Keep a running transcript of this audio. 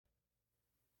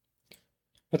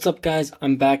What's up, guys?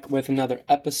 I'm back with another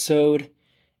episode,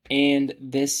 and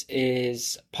this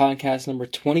is podcast number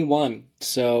 21.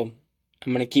 So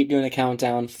I'm going to keep doing a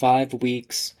countdown 5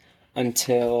 weeks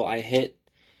until I hit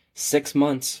 6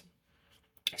 months.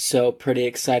 So, pretty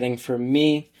exciting for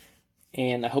me,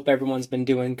 and I hope everyone's been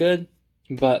doing good.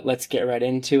 But let's get right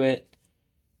into it.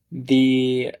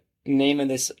 The name of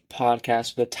this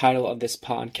podcast, the title of this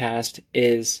podcast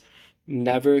is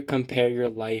Never Compare Your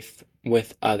Life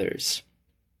with Others.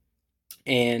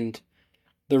 And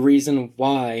the reason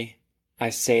why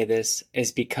I say this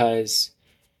is because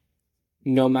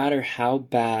no matter how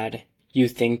bad you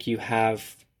think you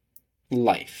have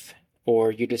life,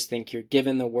 or you just think you're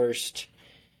given the worst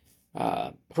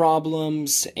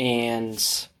problems,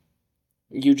 and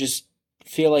you just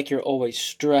feel like you're always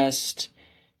stressed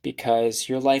because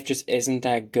your life just isn't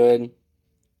that good,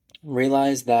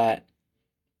 realize that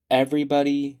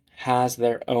everybody has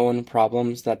their own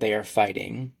problems that they are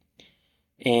fighting.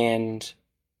 And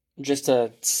just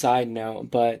a side note,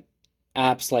 but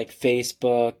apps like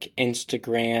Facebook,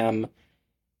 Instagram,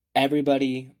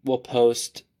 everybody will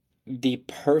post the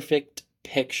perfect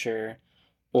picture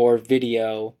or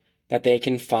video that they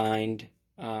can find.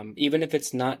 Even if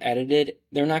it's not edited,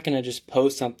 they're not going to just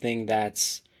post something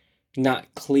that's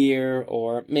not clear,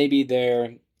 or maybe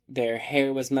their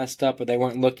hair was messed up or they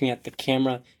weren't looking at the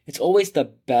camera. It's always the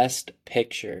best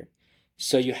picture.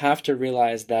 So you have to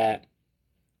realize that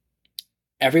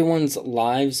everyone's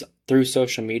lives through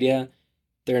social media,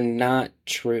 they're not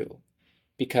true,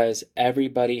 because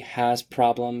everybody has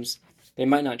problems. They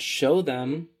might not show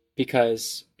them,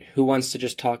 because who wants to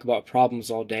just talk about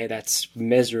problems all day? That's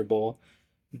miserable.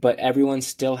 But everyone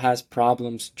still has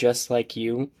problems just like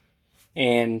you.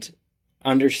 And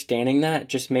understanding that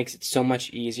just makes it so much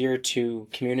easier to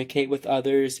communicate with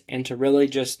others and to really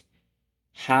just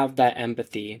have that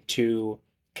empathy to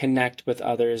connect with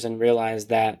others and realize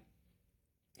that,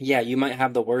 yeah, you might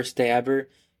have the worst day ever,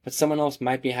 but someone else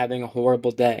might be having a horrible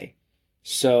day.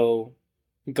 So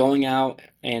going out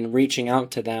and reaching out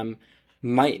to them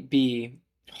might be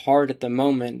hard at the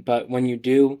moment, but when you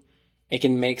do, it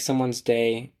can make someone's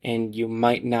day, and you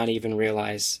might not even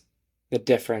realize the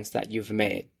difference that you've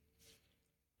made.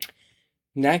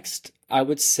 Next, I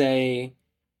would say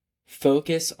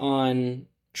focus on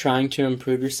trying to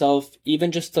improve yourself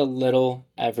even just a little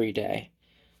every day.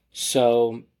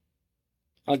 So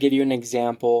I'll give you an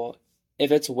example.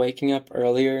 If it's waking up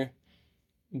earlier,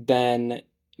 then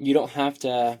you don't have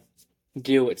to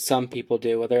do what some people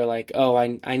do, where they're like, oh,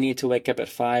 I need to wake up at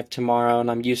 5 tomorrow, and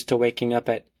I'm used to waking up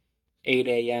at 8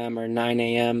 a.m. or 9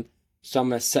 a.m., so I'm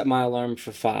going to set my alarm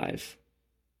for 5.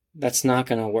 That's not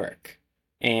going to work.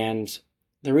 And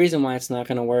the reason why it's not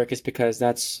going to work is because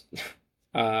that's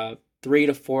 3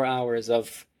 to 4 hours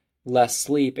of less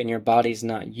sleep, and your body's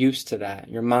not used to that.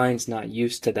 Your mind's not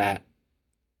used to that.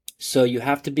 So you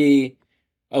have to be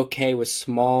okay with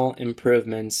small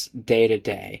improvements day to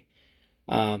day.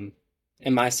 Um,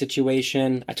 in my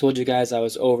situation, I told you guys I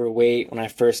was overweight when I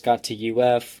first got to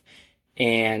UF,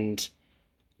 and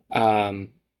um,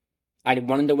 I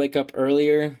wanted to wake up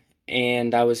earlier,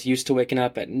 and I was used to waking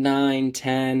up at 9,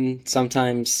 10,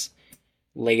 sometimes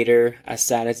later, as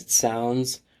sad as it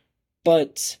sounds.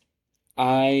 But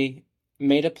I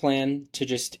made a plan to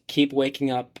just keep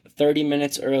waking up 30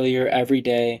 minutes earlier every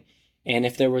day. And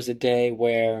if there was a day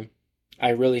where I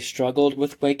really struggled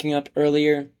with waking up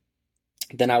earlier,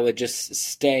 then I would just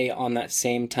stay on that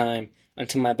same time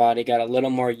until my body got a little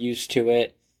more used to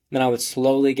it. Then I would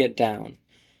slowly get down.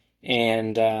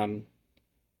 And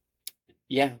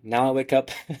yeah, now I wake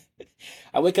up.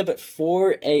 I wake up at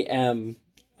 4 a.m.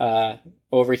 Uh,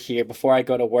 over here before I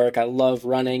go to work. I love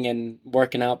running and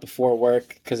working out before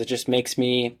work because it just makes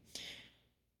me,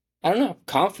 I don't know,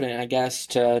 confident, I guess,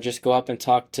 to just go up and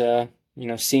talk to,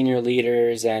 senior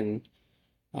leaders and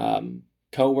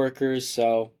coworkers.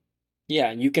 So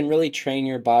yeah, you can really train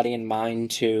your body and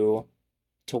mind to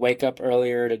wake up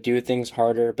earlier, to do things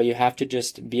harder, but you have to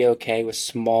just be okay with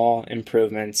small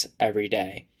improvements every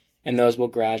day, and those will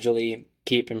gradually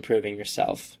keep improving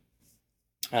yourself.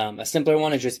 A simpler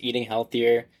one is just eating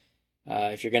healthier.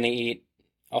 If you're gonna eat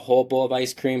a whole bowl of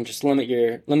ice cream, just limit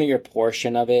your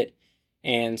portion of it,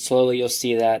 and slowly you'll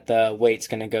see that the weight's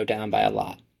gonna go down by a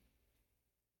lot.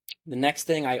 The next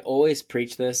thing, I always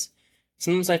preach this.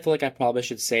 Sometimes I feel like I probably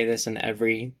should say this in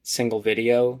every single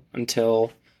video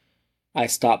until I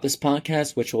stop this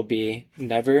podcast, which will be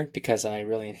never, because I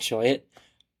really enjoy it.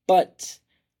 But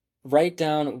write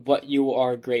down what you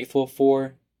are grateful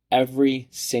for every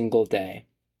single day.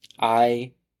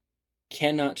 I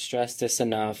cannot stress this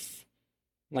enough.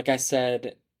 Like I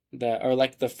said,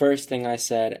 the first thing I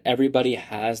said, everybody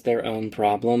has their own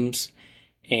problems.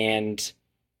 And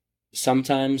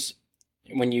sometimes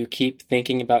when you keep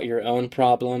thinking about your own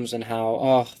problems and how,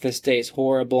 oh, this day is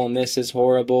horrible and this is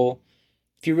horrible,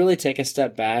 if you really take a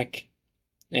step back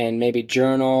and maybe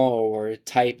journal or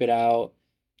type it out,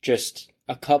 just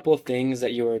a couple things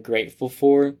that you are grateful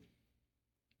for,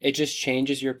 it just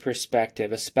changes your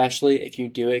perspective, especially if you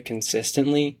do it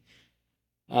consistently.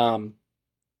 Um,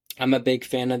 I'm a big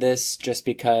fan of this just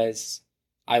because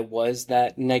I was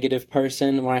that negative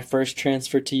person when I first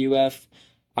transferred to UF.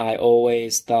 I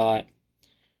always thought,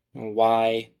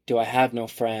 why do I have no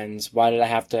friends? Why did I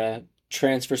have to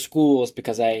transfer schools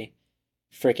because I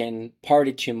freaking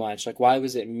partied too much? Like, why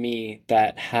was it me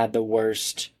that had the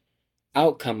worst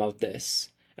outcome of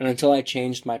this? And until I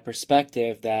changed my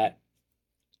perspective that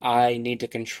I need to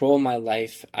control my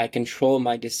life, I control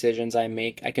my decisions I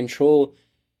make, I control,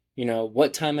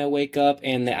 what time I wake up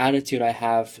and the attitude I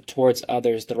have towards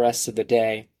others the rest of the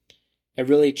day, it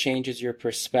really changes your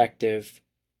perspective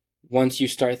once you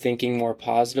start thinking more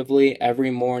positively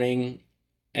every morning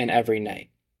and every night.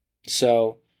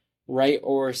 So, write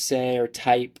or say or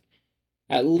type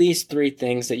at least three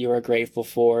things that you are grateful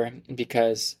for,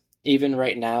 because even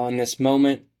right now in this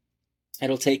moment,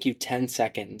 it'll take you 10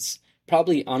 seconds,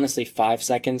 probably honestly 5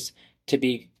 seconds, to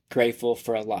be grateful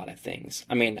for a lot of things.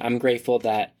 I mean, I'm grateful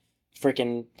that I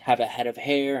freaking have a head of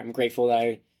hair. I'm grateful that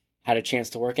I had a chance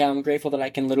to work out. I'm grateful that I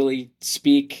can literally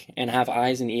speak and have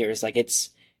eyes and ears. Like it's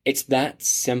that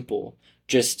simple.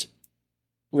 Just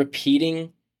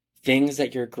repeating things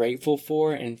that you're grateful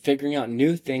for and figuring out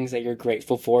new things that you're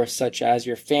grateful for, such as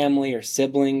your family or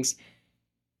siblings,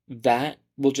 that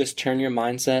will just turn your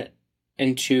mindset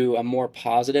into a more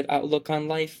positive outlook on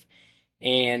life.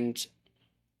 And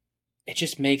it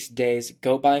just makes days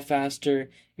go by faster,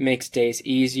 it makes days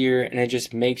easier, and it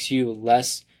just makes you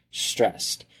less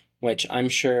stressed, which I'm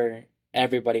sure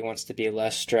everybody wants to be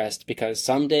less stressed because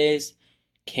some days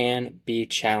can be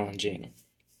challenging.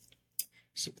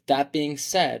 So, with that being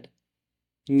said,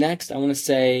 next I want to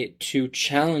say to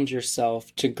challenge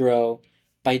yourself to grow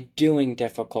by doing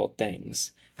difficult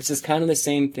things. This is kind of the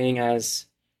same thing as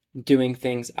doing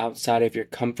things outside of your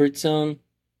comfort zone.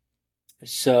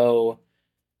 So,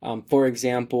 for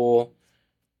example,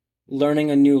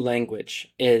 learning a new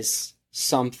language is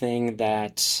something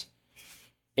that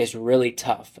is really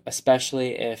tough,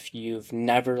 especially if you've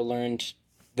never learned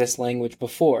this language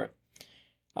before.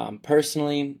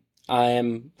 Personally, I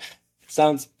am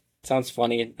sounds sounds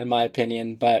funny in my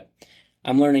opinion, but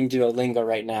I'm learning Duolingo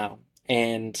right now,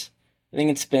 and I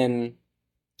think it's been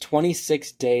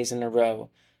 26 days in a row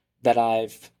that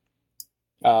I've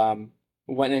um,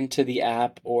 went into the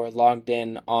app or logged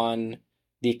in on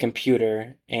the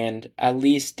computer and at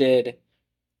least did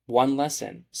one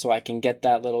lesson so I can get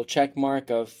that little check mark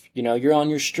of, you're on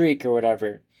your streak or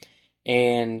whatever.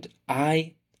 And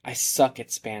I suck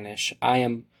at Spanish. I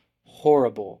am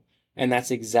horrible. And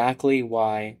that's exactly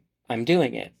why I'm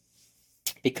doing it.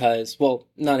 Because, well,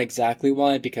 not exactly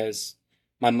why, because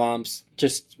my mom's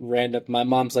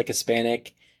like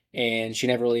Hispanic and she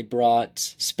never really brought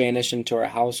Spanish into our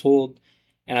household.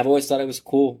 And I've always thought it was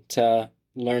cool to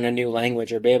learn a new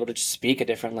language or be able to just speak a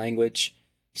different language.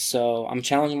 So I'm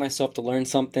challenging myself to learn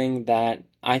something that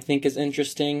I think is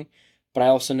interesting, but I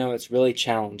also know it's really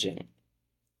challenging.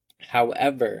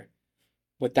 However,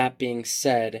 with that being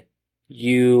said,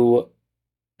 you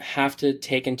have to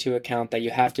take into account that you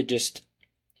have to just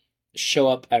show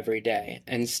up every day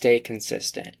and stay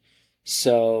consistent.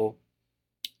 So,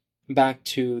 back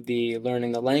to the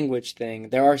learning the language thing,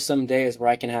 there are some days where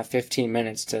I can have 15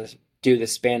 minutes to do the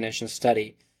Spanish and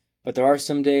study. But there are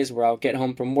some days where I'll get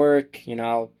home from work,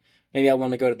 maybe I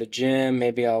want to go to the gym,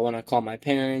 maybe I want to call my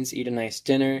parents, eat a nice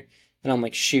dinner, and I'm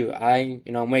like, shoot, I'm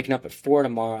waking up at 4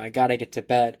 tomorrow, I gotta get to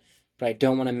bed, but I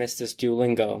don't want to miss this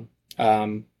Duolingo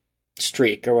um,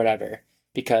 streak or whatever,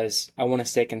 because I want to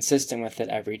stay consistent with it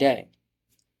every day.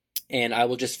 And I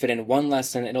will just fit in one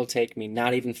lesson. It'll take me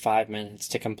not even 5 minutes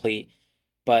to complete,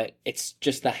 but it's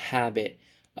just the habit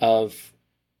of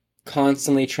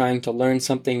constantly trying to learn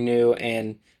something new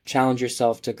and challenge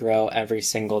yourself to grow every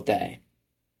single day.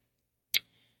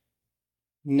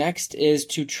 Next is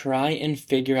to try and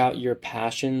figure out your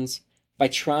passions by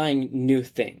trying new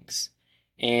things.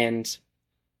 And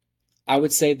I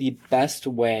would say the best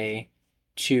way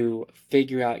to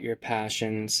figure out your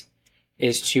passions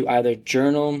is to either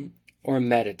journal or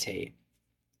meditate.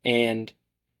 And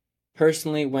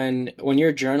personally, when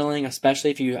you're journaling,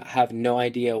 especially if you have no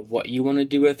idea what you want to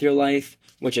do with your life,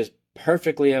 which is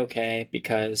perfectly okay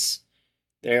because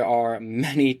there are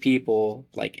many people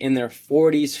like in their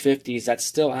 40s, 50s that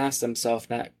still ask themselves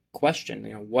question,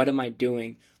 what am I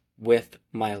doing with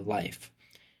my life?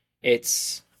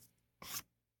 It's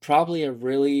probably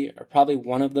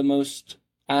one of the most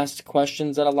asked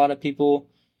questions that a lot of people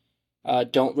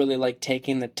don't really like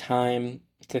taking the time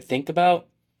to think about,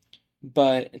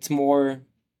 but it's more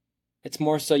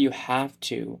so you have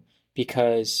to,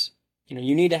 because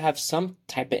you need to have some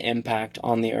type of impact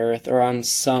on the earth or on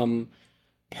some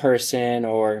person,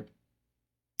 or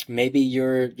maybe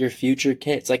your future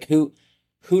kids. Like who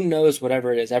knows,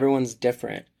 whatever it is, everyone's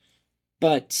different.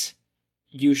 But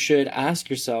you should ask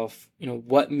yourself,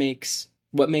 what makes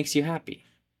you happy?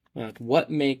 Like, what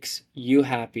makes you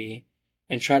happy?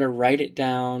 And try to write it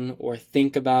down or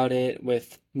think about it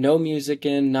with no music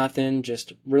in, nothing.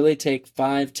 Just really take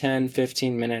 5, 10,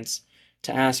 15 minutes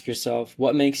to ask yourself,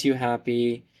 what makes you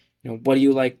happy? What do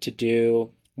you like to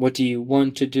do? What do you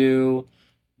want to do?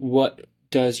 What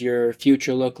does your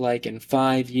future look like in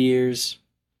 5 years?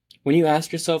 When you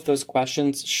ask yourself those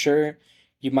questions, sure,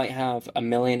 you might have a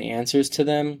million answers to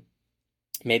them.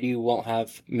 Maybe you won't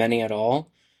have many at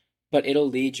all, but it'll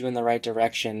lead you in the right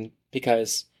direction,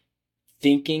 because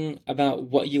thinking about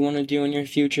what you want to do in your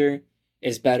future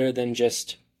is better than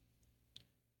just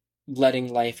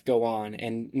letting life go on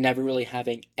and never really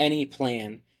having any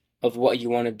plan of what you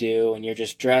want to do, and you're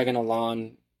just dragging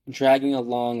along,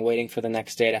 waiting for the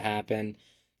next day to happen.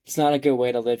 It's not a good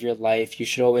way to live your life. You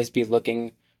should always be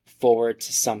looking forward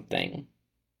to something.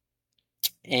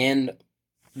 And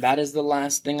that is the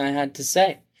last thing I had to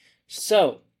say.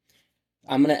 So,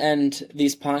 I'm going to end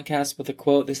these podcasts with a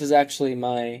quote. This is actually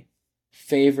my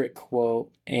favorite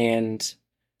quote, and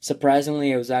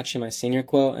surprisingly, it was actually my senior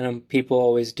quote, and people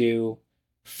always do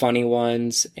funny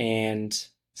ones, and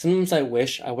sometimes I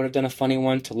wish I would have done a funny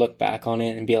one to look back on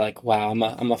it and be like, wow,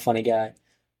 I'm a funny guy.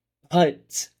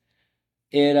 But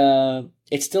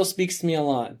it still speaks to me a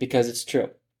lot because it's true.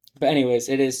 But anyways,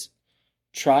 it is: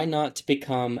 try not to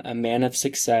become a man of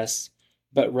success,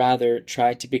 but rather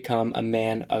try to become a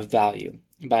man of value,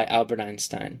 by Albert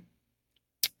Einstein.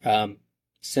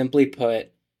 Simply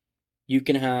put, you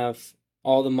can have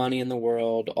all the money in the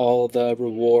world, all the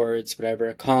rewards, whatever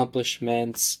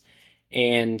accomplishments,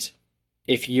 and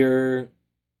if you're,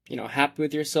 happy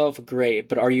with yourself, great,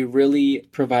 but are you really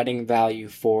providing value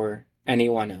for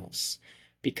anyone else?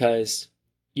 Because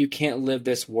you can't live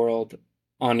this world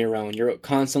on your own. You're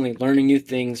constantly learning new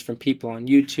things from people on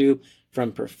YouTube,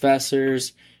 from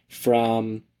professors,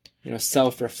 from,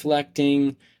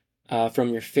 self-reflecting, from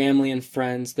your family and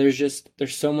friends. There's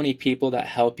so many people that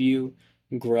help you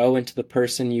grow into the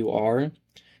person you are.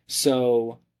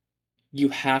 So you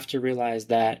have to realize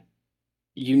that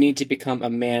you need to become a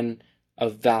man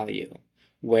of value,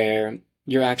 where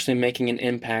you're actually making an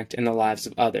impact in the lives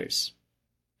of others.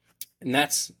 And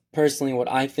that's personally what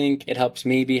I think. It helps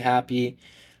me be happy.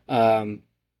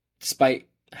 Despite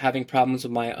having problems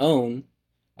of my own,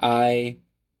 I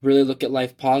really look at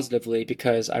life positively,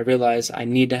 because I realize I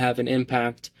need to have an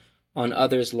impact on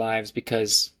others' lives,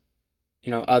 because,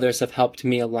 others have helped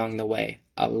me along the way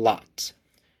a lot.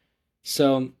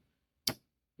 So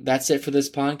that's it for this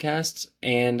podcast,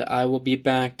 and I will be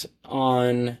back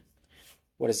on,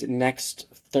 next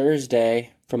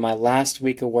Thursday for my last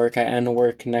week of work. I end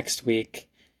work next week,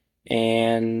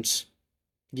 and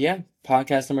yeah,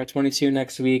 podcast number 22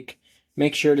 next week.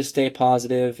 Make sure to stay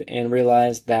positive and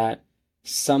realize that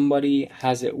somebody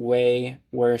has it way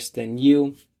worse than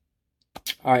you.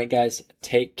 All right, guys,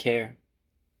 take care.